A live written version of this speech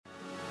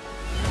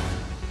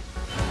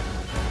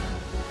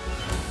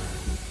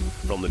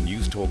From the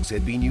News Talk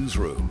ZB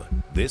Newsroom,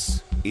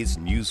 this is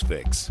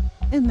Newsfix.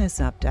 In this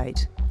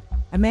update,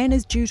 a man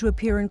is due to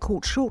appear in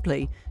court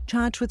shortly,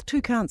 charged with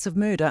 2 counts of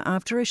murder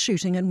after a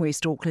shooting in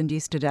West Auckland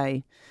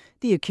yesterday.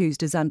 The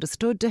accused is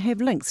understood to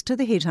have links to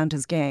the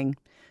Headhunters gang.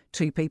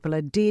 2 people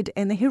are dead,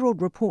 and the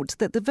Herald reports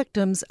that the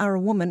victims are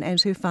a woman and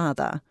her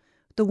father.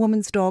 The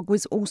woman's dog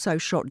was also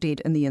shot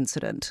dead in the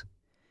incident.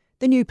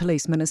 The new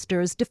police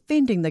minister is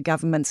defending the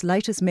government's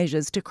latest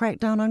measures to crack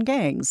down on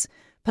gangs.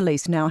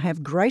 Police now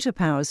have greater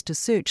powers to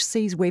search,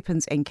 seize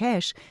weapons and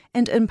cash,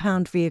 and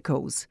impound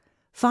vehicles.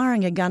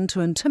 Firing a gun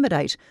to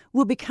intimidate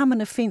will become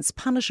an offence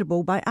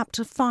punishable by up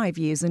to 5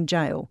 years in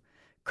jail.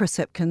 Chris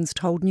Hipkins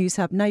told News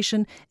Hub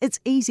Nation it's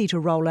easy to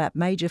roll out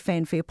major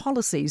fanfare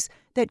policies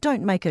that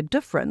don't make a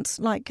difference,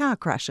 like car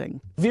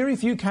crashing. Very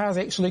few cars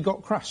actually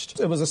got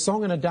crushed. It was a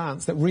song and a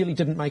dance that really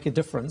didn't make a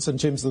difference in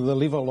terms of the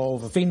level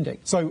of offending.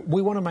 So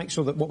we want to make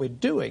sure that what we're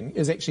doing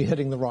is actually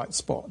hitting the right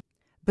spot.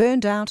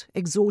 Burned out,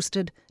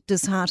 exhausted,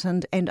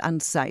 disheartened and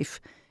unsafe.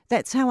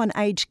 That's how an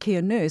aged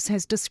care nurse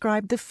has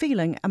described the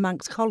feeling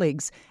amongst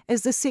colleagues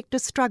as the sector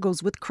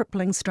struggles with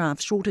crippling staff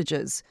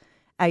shortages.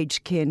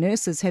 Aged care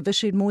nurses have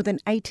issued more than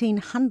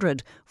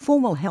 1,800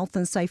 formal health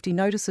and safety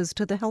notices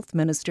to the Health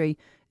Ministry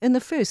in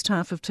the first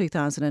half of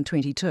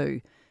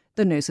 2022.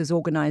 The nurses'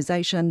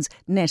 organisation's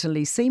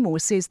Natalie Seymour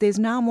says there's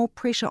now more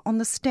pressure on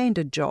the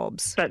standard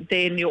jobs. But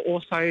then you're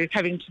also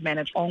having to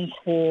manage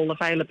on-call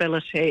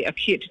availability,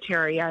 acute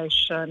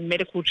deterioration,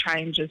 medical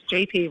changes,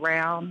 GP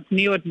rounds,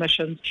 new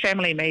admissions,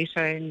 family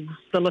meetings,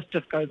 the list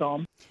just goes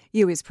on.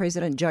 US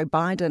President Joe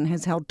Biden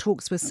has held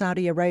talks with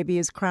Saudi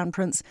Arabia's Crown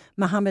Prince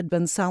Mohammed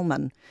bin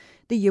Salman.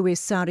 The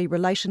US-Saudi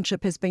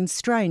relationship has been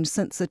strained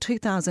since the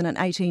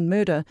 2018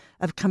 murder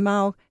of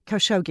Kamal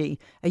Khashoggi,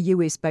 a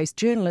US-based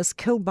journalist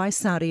killed by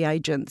Saudi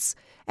agents.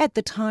 At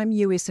the time,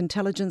 US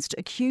intelligence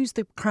accused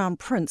the Crown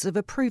Prince of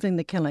approving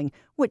the killing,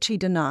 which he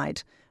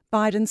denied.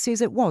 Biden says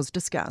it was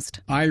discussed.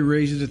 I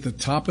raised it at the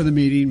top of the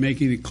meeting,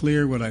 making it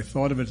clear what I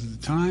thought of it at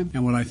the time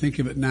and what I think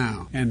of it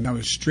now. And I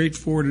was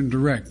straightforward and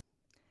direct.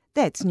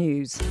 That's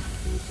news.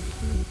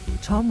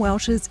 Tom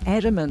Welsh is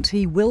adamant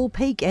he will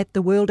peak at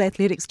the World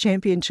Athletics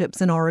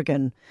Championships in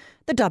Oregon.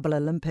 The double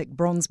Olympic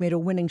bronze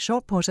medal winning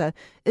shot putter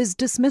is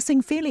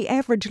dismissing fairly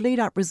average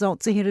lead-up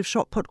results ahead of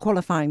shot put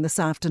qualifying this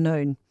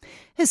afternoon.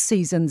 His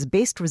season's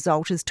best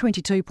result is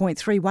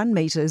 22.31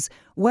 metres,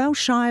 well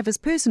shy of his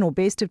personal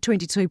best of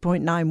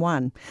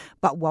 22.91.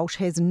 But Welsh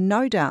has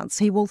no doubts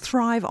he will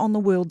thrive on the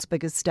world's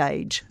biggest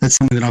stage. That's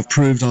something that I've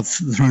proved. I've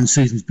thrown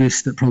season's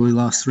best at probably the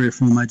last 3 or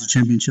 4 major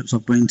championships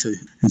I've been to.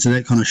 And so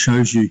that kind of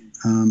shows you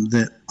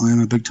that I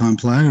am a big-time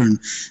player, and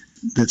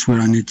that's where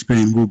I need to be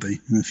and will be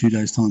in a few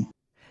days' time.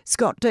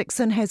 Scott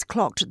Dixon has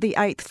clocked the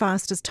 8th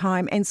fastest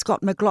time and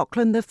Scott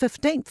McLaughlin the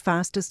 15th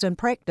fastest in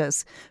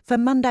practice for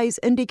Monday's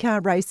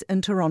IndyCar race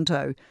in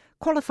Toronto.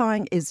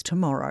 Qualifying is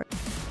tomorrow.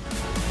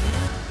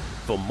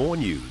 For more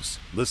news,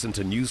 listen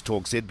to News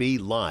Talk ZB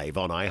live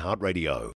on iHeartRadio.